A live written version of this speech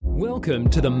Welcome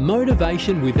to the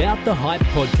Motivation Without the Hype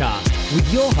podcast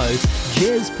with your host,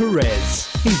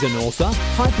 Perez. He's an author,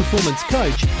 high-performance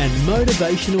coach, and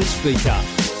motivational speaker.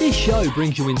 This show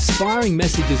brings you inspiring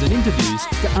messages and interviews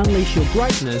to unleash your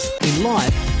greatness in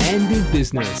life and in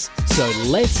business. So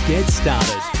let's get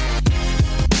started.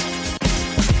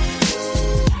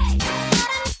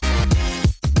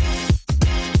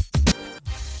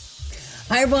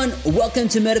 Hi everyone, welcome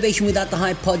to Motivation Without the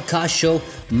Hype podcast show.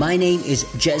 My name is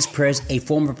Perez, a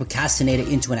former procrastinator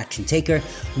into an action taker.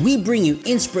 We bring you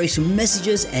inspirational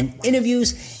messages and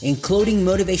interviews, including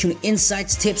motivational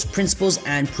insights, tips, principles,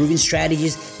 and proven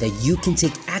strategies that you can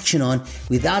take action on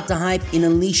without the hype in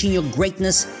unleashing your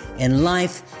greatness in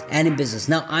life and in business.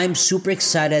 Now, I'm super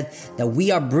excited that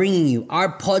we are bringing you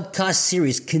our podcast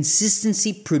series,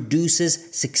 Consistency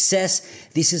Produces Success.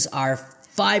 This is our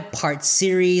 5-part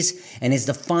series, and it's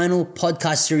the final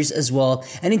podcast series as well.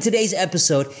 And in today's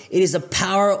episode, it is the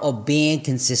power of being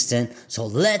consistent. So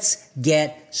let's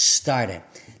get started.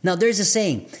 Now, there's a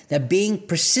saying that being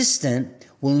persistent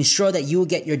will ensure that you will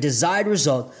get your desired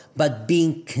result, but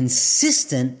being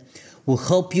consistent will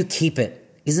help you keep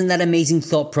it. Isn't that amazing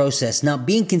thought process? Now,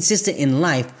 being consistent in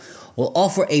life will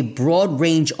offer a broad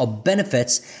range of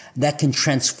benefits that can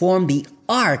transform the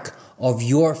arc of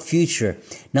your future.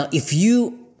 Now, if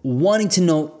you wanting to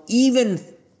know even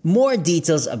more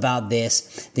details about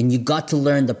this, then you got to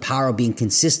learn the power of being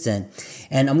consistent.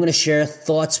 And I'm going to share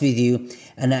thoughts with you.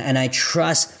 And I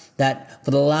trust that for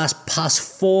the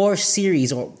past 4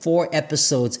 series or 4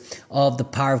 episodes of the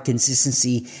power of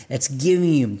consistency, that's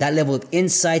giving you that level of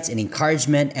insights and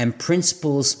encouragement and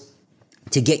principles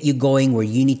to get you going where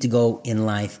you need to go in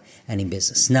life and in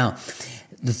business. Now,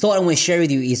 the thought I want to share with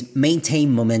you is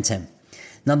maintain momentum.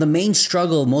 Now, the main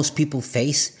struggle most people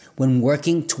face when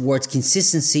working towards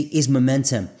consistency is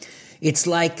momentum. It's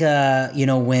like,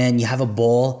 when you have a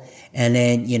ball and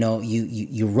then,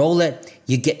 you roll it,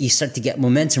 you start to get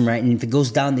momentum, right? And if it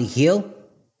goes down the hill,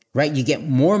 right, you get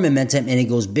more momentum and it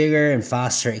goes bigger and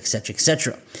faster, etc.,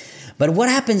 etc. But what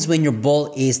happens when your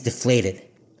ball is deflated?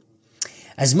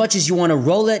 As much as you want to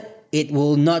roll it, it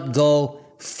will not go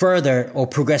further or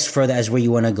progress further as where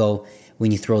you want to go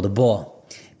when you throw the ball,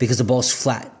 because the ball's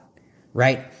flat,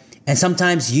 right? And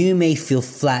sometimes you may feel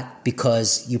flat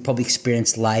because you probably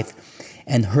experienced life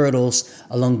and hurdles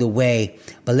along the way.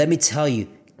 But let me tell you,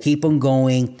 keep on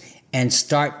going and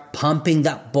start pumping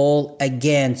that ball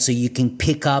again so you can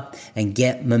pick up and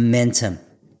get momentum.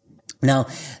 Now,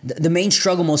 the main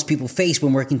struggle most people face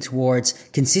when working towards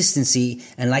consistency,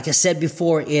 and like I said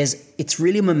before, is it's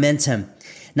really momentum.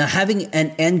 Now, having an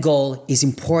end goal is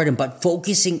important, but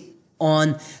focusing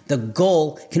on the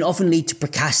goal can often lead to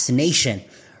procrastination,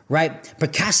 right?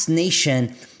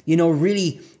 Procrastination,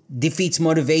 really defeats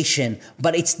motivation,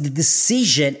 but it's the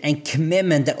decision and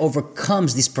commitment that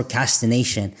overcomes this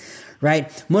procrastination,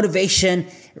 right? Motivation,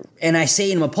 and I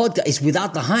say in my podcast, is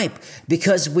without the hype,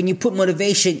 because when you put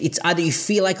motivation, it's either you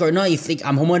feel like or not. You think,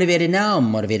 I'm motivated now,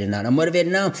 I'm motivated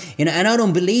now, and I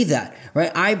don't believe that,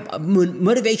 right?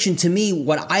 Motivation to me,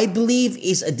 what I believe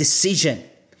is a decision.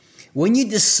 When you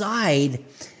decide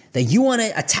that you want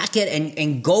to attack it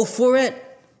and go for it,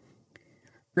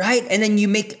 right? And then you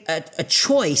make a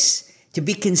choice to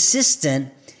be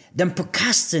consistent, then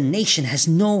procrastination has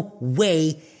no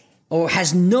way, or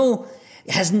it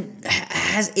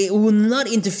will not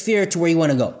interfere to where you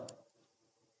want to go.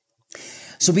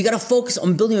 So we got to focus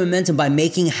on building momentum by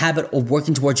making a habit of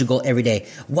working towards your goal every day.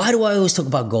 Why do I always talk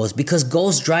about goals? Because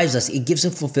goals drives us. It gives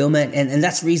us fulfillment. And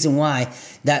that's the reason why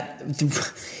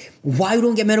we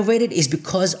don't get motivated is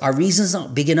because our reason's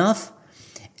not big enough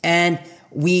and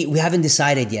we haven't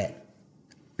decided yet,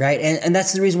 right? And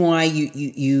that's the reason why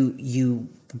you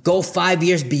go 5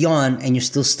 years beyond and you're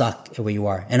still stuck where you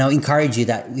are. And I'll encourage you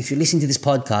that if you're listening to this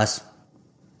podcast,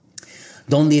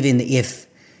 don't live in the if.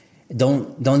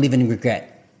 Don't live in regret.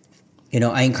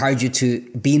 I encourage you to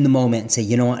be in the moment and say,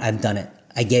 you know what, I've done it.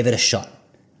 I gave it a shot,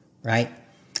 right?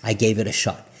 I gave it a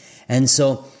shot. And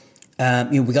so,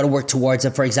 we got to work towards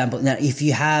it. For example, now if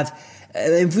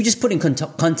we just put in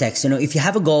context, if you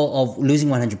have a goal of losing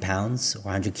 100 pounds or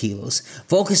 100 kilos,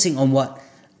 focusing on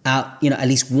at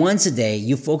least once a day,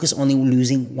 you focus only on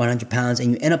losing 100 pounds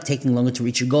and you end up taking longer to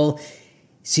reach your goal,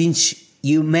 since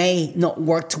you may not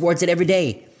work towards it every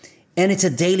day. And it's a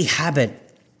daily habit.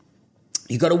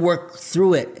 You got to work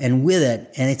through it and with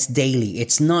it, and it's daily.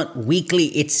 It's not weekly.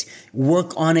 It's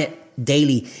work on it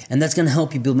daily. And that's going to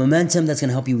help you build momentum. That's going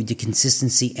to help you with your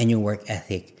consistency and your work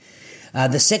ethic.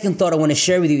 The second thought I want to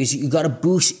share with you is you got to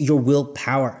boost your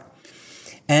willpower.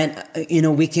 And,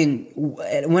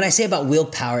 when I say about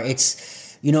willpower,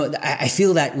 it's I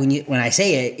feel that when I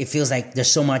say it, it feels like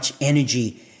there's so much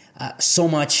energy,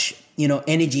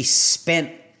 energy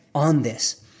spent on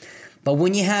this. But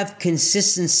when you have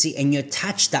consistency and you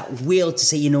attach that will to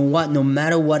say, you know what, no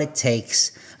matter what it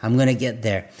takes, I'm going to get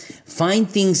there. Find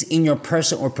things in your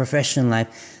personal or professional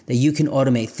life that you can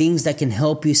automate, things that can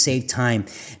help you save time.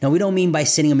 Now, we don't mean by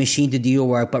setting a machine to do your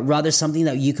work, but rather something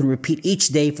that you can repeat each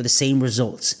day for the same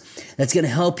results. That's going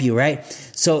to help you, right?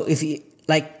 So if you,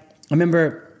 I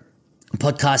remember a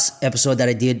podcast episode that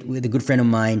I did with a good friend of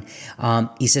mine.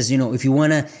 He says, if you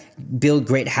want to build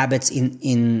great habits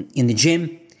in the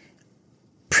gym,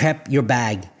 prep your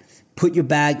bag. Put your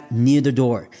bag near the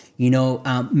door.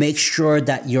 Make sure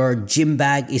that your gym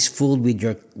bag is full with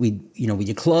your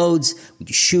clothes, with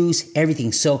your shoes,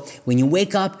 everything. So when you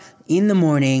wake up in the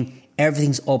morning,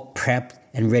 everything's all prepped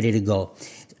and ready to go.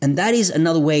 And that is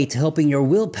another way to helping your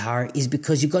willpower, is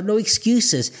because you've got no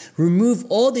excuses. Remove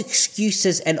all the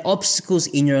excuses and obstacles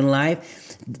in your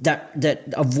life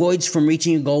that avoids from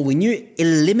reaching your goal. When you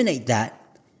eliminate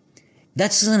that,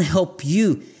 that's going to help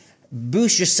you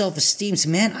boost your self-esteem. So,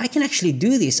 man, I can actually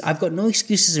do this. I've got no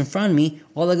excuses in front of me.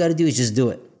 All I got to do is just do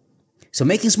it. So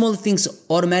making smaller things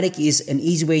automatic is an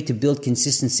easy way to build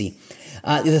consistency.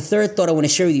 The third thought I want to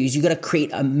share with you is you got to create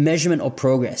a measurement of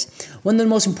progress. One of the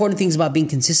most important things about being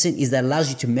consistent is that it allows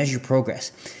you to measure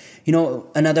progress.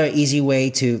 Another easy way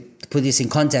to put this in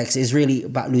context is really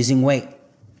about losing weight.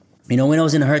 When I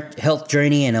was in a health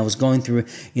journey and I was going through,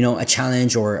 a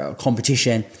challenge or a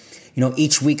competition,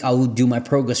 each week I would do my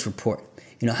progress report.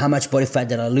 How much body fat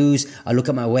did I lose? I look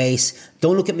at my waist.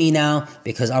 Don't look at me now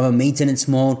because I'm in maintenance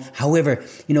mode. However,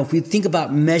 if we think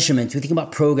about measurement, we think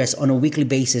about progress on a weekly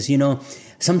basis,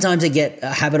 sometimes I get a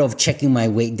habit of checking my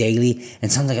weight daily,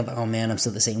 and sometimes I'm like, oh man, I'm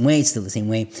still the same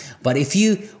weight. But if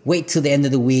you wait till the end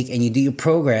of the week and you do your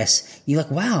progress, you're like,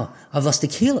 wow, I've lost a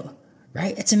kilo.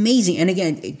 Right? It's amazing. And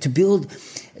again, to build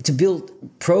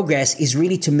progress is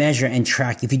really to measure and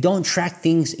track. If you don't track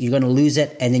things, you're going to lose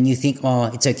it. And then you think, oh,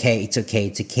 it's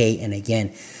okay. And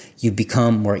again, you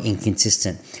become more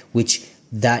inconsistent, which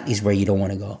that is where you don't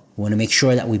want to go. We want to make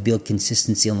sure that we build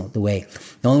consistency along the way.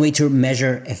 The only way to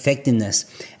measure effectiveness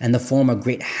and the form of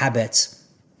great habits,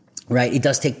 right? It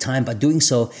does take time, but doing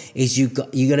so is you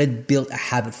got to build a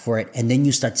habit for it, and then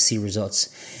you start to see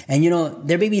results. And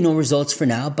there may be no results for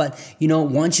now, but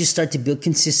once you start to build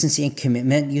consistency and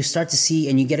commitment, you start to see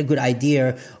and you get a good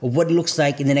idea of what it looks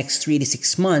like in the next 3 to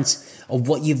 6 months of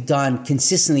what you've done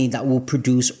consistently that will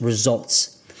produce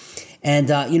results. And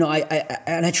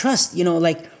I trust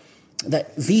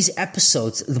that these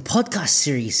episodes, the podcast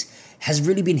series, has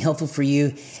really been helpful for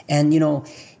you. And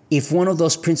if one of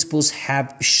those principles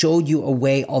have showed you a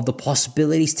way of the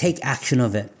possibilities, take action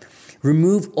of it.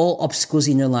 Remove all obstacles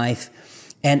in your life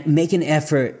and make an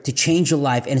effort to change your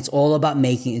life. And it's all about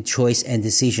making a choice and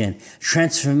decision.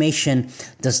 Transformation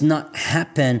does not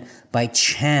happen by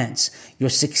chance. Your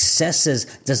successes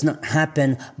does not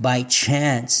happen by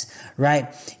chance,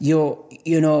 right?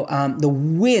 The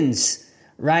wins,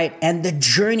 right? And the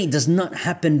journey does not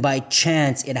happen by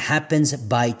chance. It happens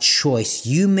by choice.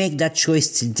 You make that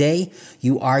choice today,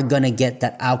 you are going to get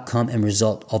that outcome and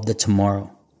result of the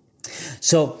tomorrow.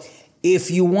 So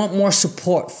if you want more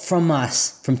support from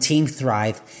us, from Team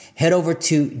Thrive, head over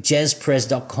to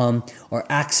jezperez.com or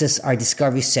access our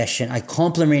discovery session, our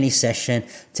complimentary session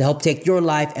to help take your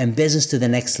life and business to the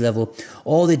next level.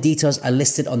 All the details are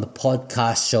listed on the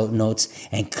podcast show notes,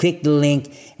 and click the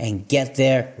link and get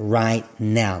there right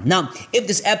now. Now, if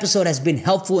this episode has been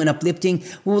helpful and uplifting,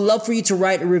 we would love for you to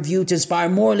write a review to inspire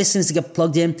more listeners to get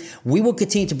plugged in. We will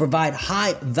continue to provide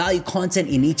high value content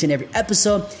in each and every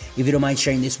episode. If you don't mind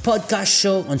sharing this podcast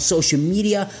show on social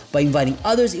media by inviting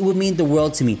others, it would mean the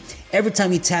world to me. Every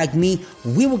time you tag me,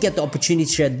 we will get the opportunity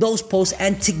to share those posts,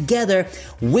 and together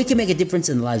we can make a difference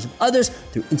in the lives of others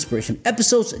through inspirational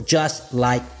episodes just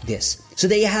like this. So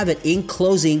there you have it. In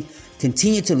closing,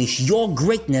 continue to unleash your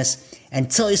greatness and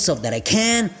tell yourself that I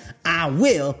can, I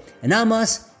will, and I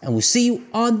must, and we'll see you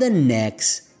on the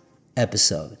next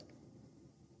episode.